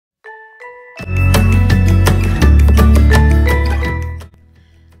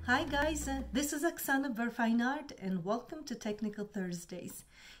Hi guys, this is Oksana Fine Art and welcome to Technical Thursdays.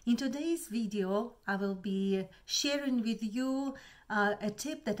 In today's video, I will be sharing with you a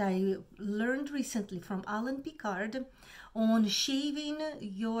tip that I learned recently from Alain Picard on shaving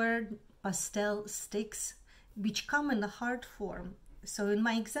your pastel sticks which come in a hard form. So in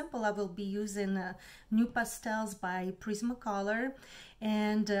my example, I will be using Nupastels by Prismacolor,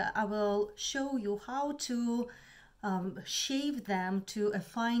 and I will show you how to shave them to a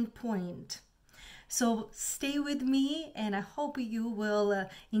fine point. So stay with me and I hope you will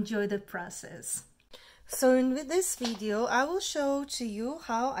enjoy the process. So in this video, I will show to you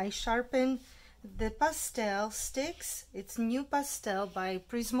how I sharpen the pastel sticks. It's Nupastels by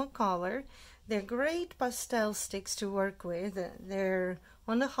Prismacolor. They're great pastel sticks to work with. They're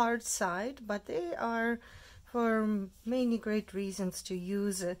on the hard side, but they are for many great reasons to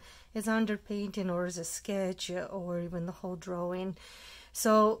use as underpainting or as a sketch or even the whole drawing.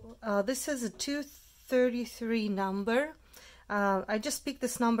 So this is a 233 number. I just picked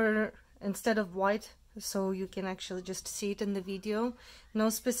this number instead of white so you can actually just see it in the video. No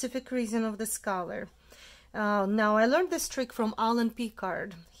specific reason of this color. Now I learned this trick from Alain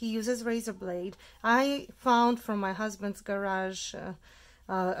Picard. He uses razor blade. I found from my husband's garage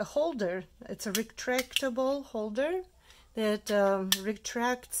a holder. It's a retractable holder that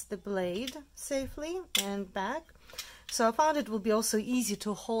retracts the blade safely and back. So I found it will be also easy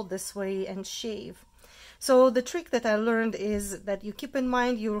to hold this way and shave. So the trick that I learned is that you keep in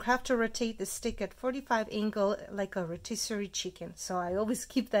mind you have to rotate the stick at 45 angle like a rotisserie chicken. So I always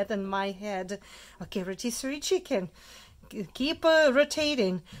keep that in my head. Okay, rotisserie chicken. Keep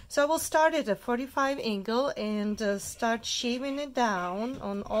rotating. So I will start at a 45 angle and start shaving it down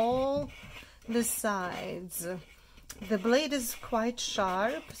on all the sides. The blade is quite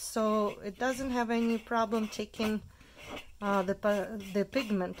sharp, so it doesn't have any problem taking the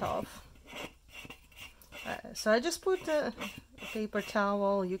pigment off. So I just put a paper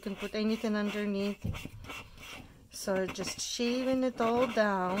towel. You can put anything underneath. So just shaving it all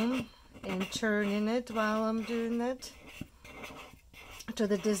down and turning it while I'm doing it to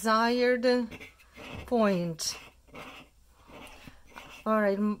the desired point.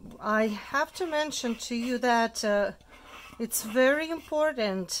 Alright, I have to mention to you that it's very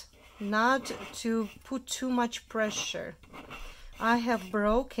important not to put too much pressure. I have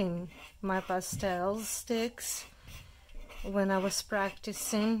broken my pastel sticks when I was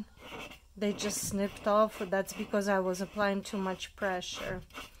practicing. They just snipped off. That's because I was applying too much pressure.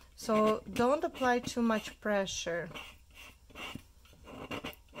 So don't apply too much pressure.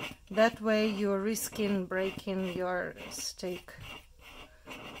 That way you're risking breaking your stick.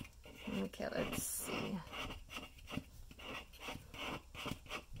 Okay, let's see.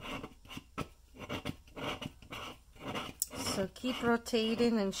 So keep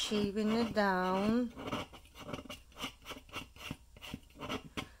rotating and shaving it down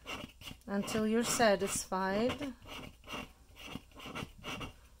until you're satisfied.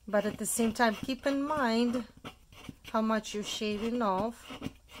 But at the same time, keep in mind how much you're shaving off.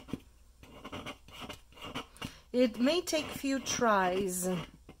 It may take few tries.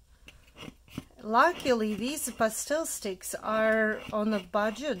 Luckily, these pastel sticks are on a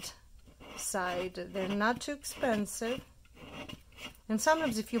budget side. They're not too expensive. And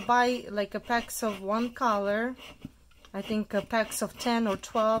sometimes if you buy like a packs of one color, I think a packs of 10 or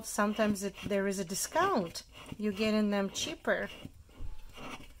 12, sometimes there is a discount. You're getting them cheaper.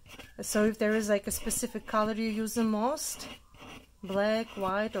 So if there is like a specific color you use the most, black,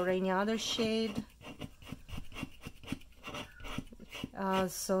 white, or any other shade,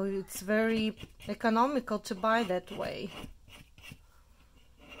 so it's very economical to buy that way.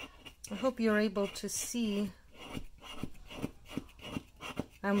 I hope you're able to see.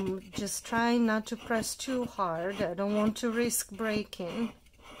 I'm just trying not to press too hard. I don't want to risk breaking.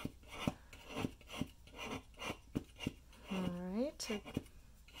 Alright.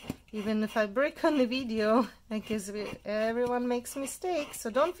 Even if I break on the video, I guess everyone makes mistakes. So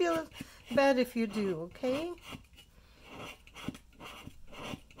don't feel bad if you do, okay?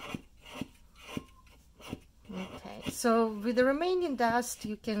 Okay, so with the remaining dust,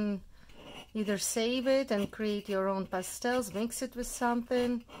 you can either save it and create your own pastels, mix it with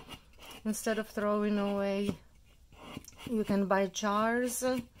something instead of throwing away. You can buy jars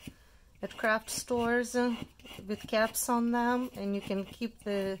at craft stores with caps on them, and you can keep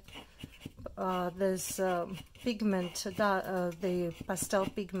the pigment, the pastel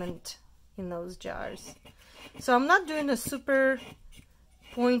pigment in those jars. So I'm not doing a super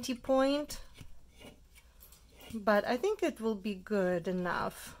pointy point, but I think it will be good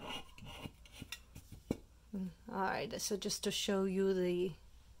enough. Alright, so just to show you the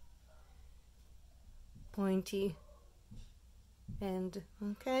pointy end.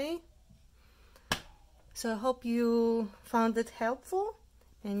 Okay, so I hope you found it helpful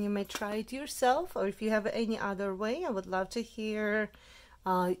and you may try it yourself, or if you have any other way, I would love to hear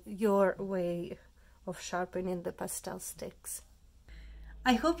your way of sharpening the pastel sticks.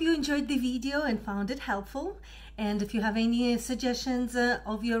 I hope you enjoyed the video and found it helpful, and if you have any suggestions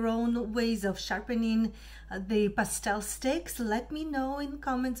of your own ways of sharpening the pastel sticks, let me know in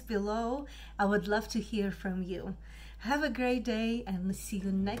comments below. I would love to hear from you. Have a great day and see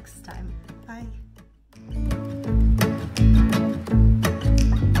you next time. Bye.